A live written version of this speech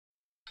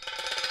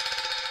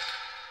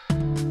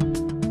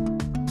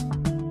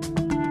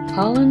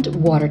Holland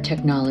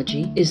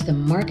Watertechnology is the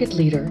market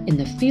leader in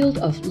the field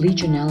of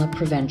Legionella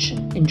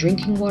prevention in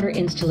drinking water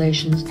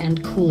installations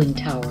and cooling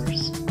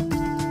towers.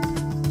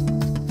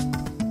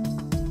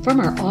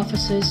 From our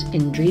offices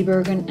in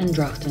Driebergen and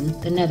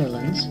Drachten, the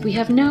Netherlands, we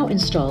have now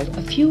installed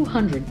a few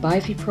hundred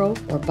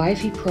BIFIPRO or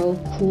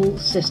BIFIPRO COOL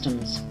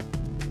systems.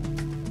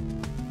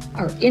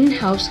 Our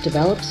in-house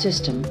developed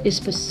system is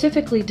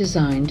specifically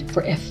designed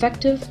for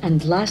effective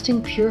and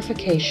lasting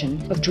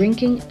purification of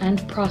drinking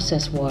and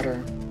process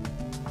water.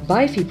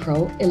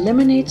 BIFIPRO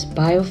eliminates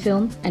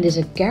biofilm and is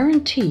a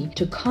guarantee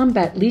to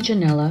combat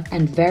Legionella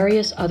and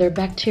various other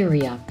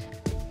bacteria.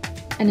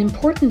 An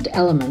important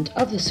element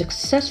of the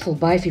successful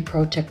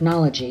BIFIPRO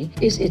technology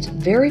is its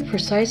very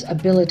precise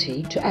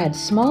ability to add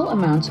small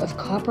amounts of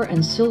copper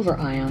and silver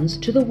ions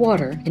to the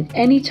water in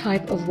any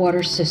type of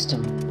water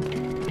system.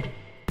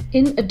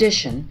 In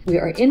addition, we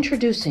are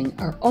introducing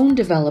our own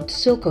developed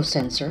SILCO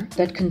sensor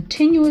that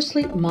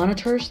continuously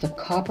monitors the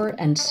copper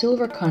and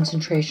silver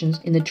concentrations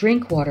in the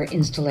drink water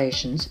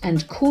installations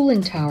and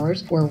cooling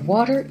towers where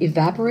water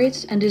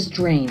evaporates and is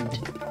drained.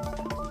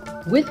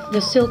 With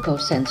the SILCO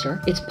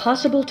sensor, it's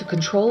possible to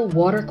control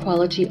water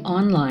quality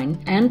online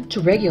and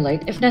to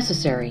regulate if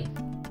necessary.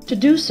 To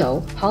do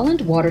so,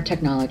 Holland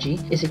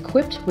Watertechnology is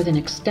equipped with an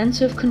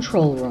extensive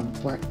control room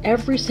where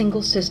every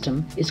single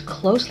system is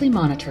closely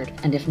monitored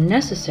and if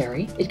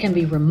necessary, it can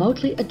be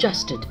remotely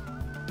adjusted.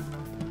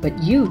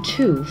 But you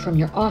too, from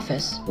your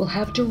office, will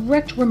have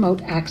direct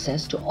remote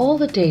access to all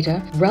the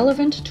data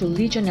relevant to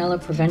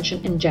Legionella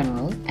prevention in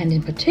general and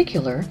in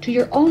particular to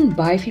your own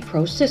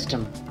BIFIPRO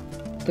system.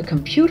 The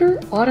computer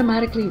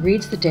automatically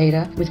reads the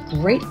data with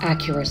great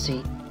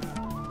accuracy.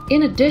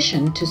 In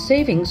addition to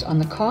savings on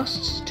the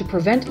costs to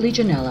prevent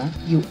Legionella,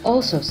 you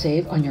also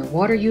save on your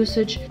water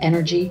usage,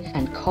 energy,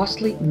 and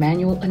costly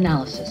manual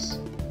analysis.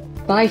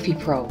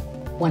 BIFIPRO,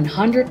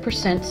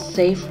 100%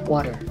 safe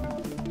water.